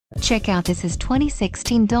Check out this is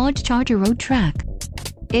 2016 Dodge Charger Road Track.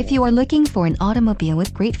 If you are looking for an automobile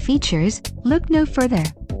with great features, look no further.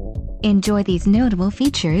 Enjoy these notable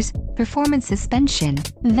features: performance suspension,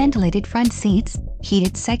 ventilated front seats,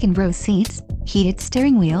 heated second row seats, heated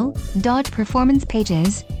steering wheel, Dodge Performance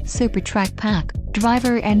Pages, Super Track Pack,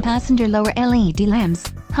 driver and passenger lower LED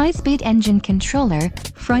lamps, high-speed engine controller,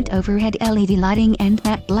 front overhead LED lighting and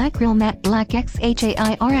matte black grille. Matte black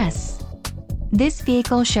XHAIRS. This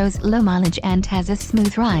vehicle shows low mileage and has a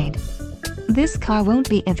smooth ride. This car won't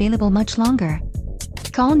be available much longer.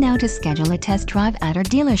 Call now to schedule a test drive at our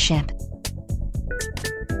dealership.